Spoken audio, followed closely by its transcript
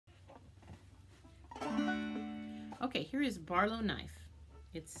Okay, here is Barlow Knife.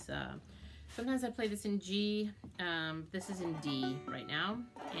 It's sometimes I play this in G. This is in D right now,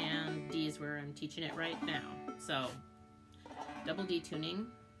 and D is where I'm teaching it right now. So double D tuning.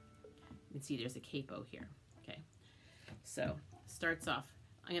 You can see there's a capo here. Okay, so starts off.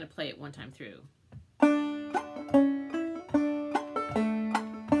 I'm going to play it one time through.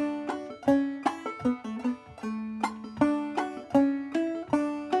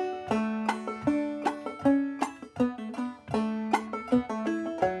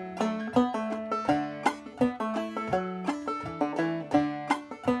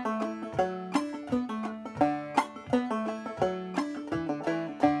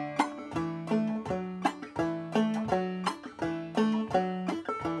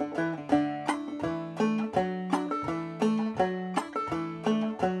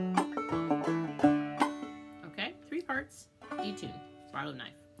 D tune, Barlow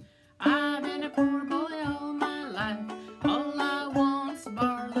Knife. I've been a poor boy all my life. All I want's a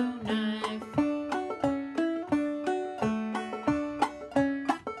Barlow knife.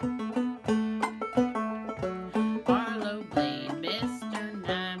 Barlow blade, Mr.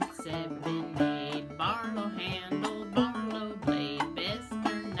 Knife's ever been made. Barlow handle, Barlow blade,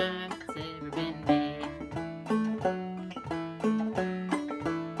 Mr. Knife's ever been made.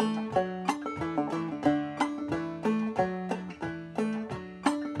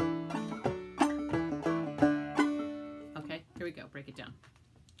 Here we go, break it down.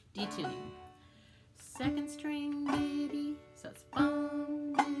 D tuning. Second string, diddy, so it's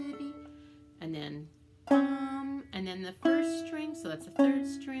bum, diddy, and then bum, and then the first string, so that's the third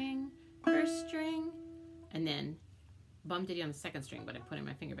string, first string, and then bum, diddy on the second string, but I'm putting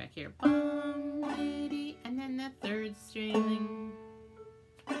my finger back here. Bum, diddy, and then the third string.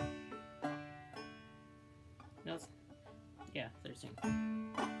 No, yeah, third string.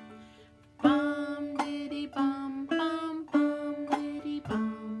 Bum, diddy, bum, bum, bum, diddy,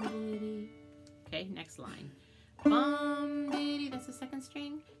 bum, diddy. Okay, next line. Bum, diddy, that's the second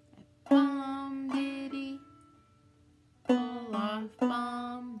string. Bum, diddy, pull off,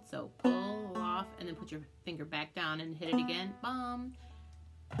 bum. So pull off, and then put your finger back down and hit it again. Bum,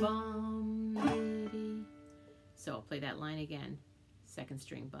 bum, diddy. So I'll play that line again. Second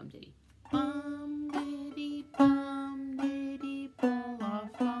string, bum, diddy. Bum, diddy, bum, diddy, pull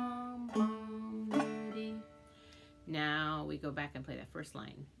off, bum, bum, diddy. Now we go back and play that first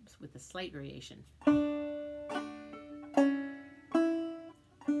line with a slight variation.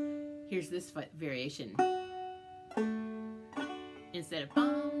 Here's this variation. Instead of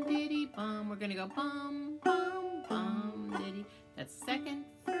bum, diddy, bum, we're going to go bum, bum, bum, diddy. That's second,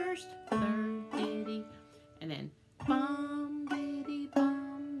 first, third, diddy. And then bum, diddy,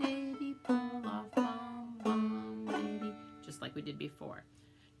 pull off, bum, bum, diddy. Just like we did before.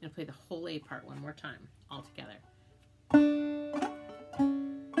 I'm going to play the whole A part one more time, all together.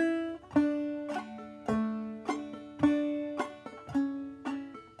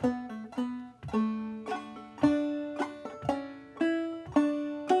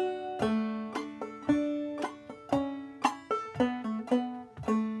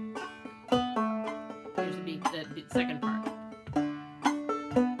 Here's the second part.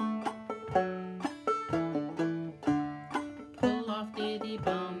 Pull off, diddy,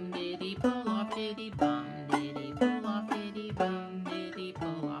 bum, diddy, pull off, diddy, bum, diddy, pull off, diddy, bum, diddy,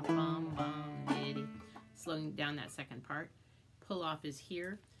 pull off, bum, bum, diddy. Slowing down that second part. Pull off is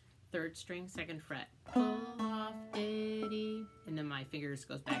here, third string, second fret. Pull off, diddy, and then my fingers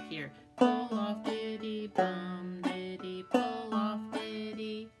goes back here. Pull off, diddy, bum, diddy, pull off,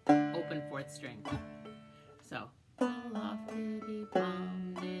 diddy, open fourth string. So pull off, diddy,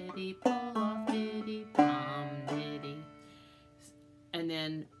 bum, diddy, pull off, diddy, bum, diddy, and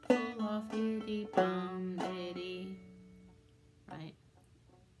then pull off, diddy, bum, diddy, right?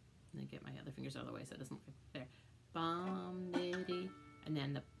 And then get my other fingers out of the way so it doesn't look like there. Bum, diddy, and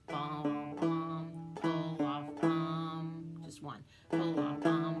then the bum, bum, pull off, bum, just one. Pull off,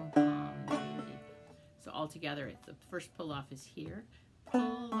 bum, bum, diddy. So all together, the first pull off is here.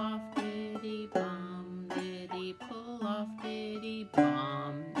 Pull off, diddy, bum, diddy, pull off, diddy,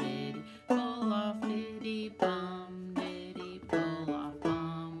 bum, diddy, pull off, diddy, bum, diddy, pull off,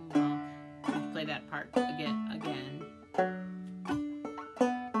 bum, bum. And play that part again.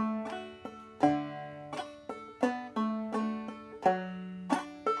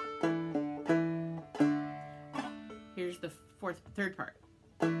 Here's the third part.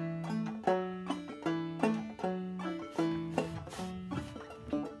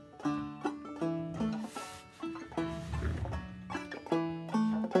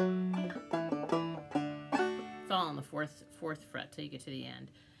 It's all on the fourth fret till you get to the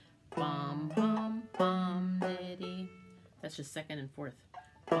end. bum, bum, bum, diddy. That's just second and fourth.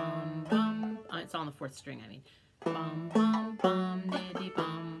 Bum, bum. It's on the fourth string, I mean. Bum, bum, bum, diddy,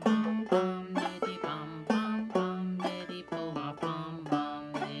 bum, bum, bum, diddy, bum, bum, bum, diddy, pull off, bum,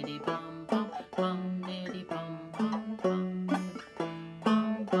 bum, diddy, bum, bum, bum, diddy, bum, bum, bum,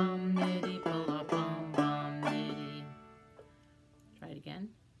 bum, bum, diddy, pull off, bum, bum, diddy. Try it again.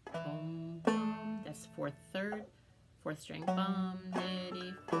 Bum, bum. That's fourth, third, fourth string. Bum,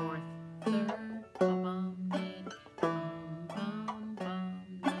 diddy, fourth, third, bum, bum, diddy, bum, bum,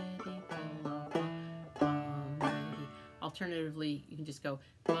 bum, diddy, pull off, bum, diddy. Alternatively, you can just go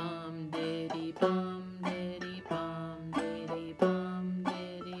bum, diddy, bum, diddy, bum, diddy, bum,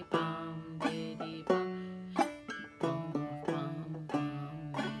 diddy, bum, diddy, bum, bum, bum,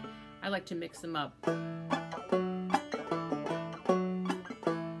 bum. I like to mix them up.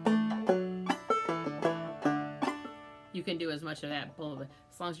 You can do as much of that,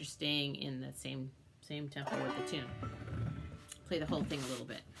 as long as you're staying in the same tempo with the tune. Play the whole thing a little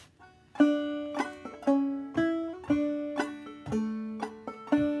bit.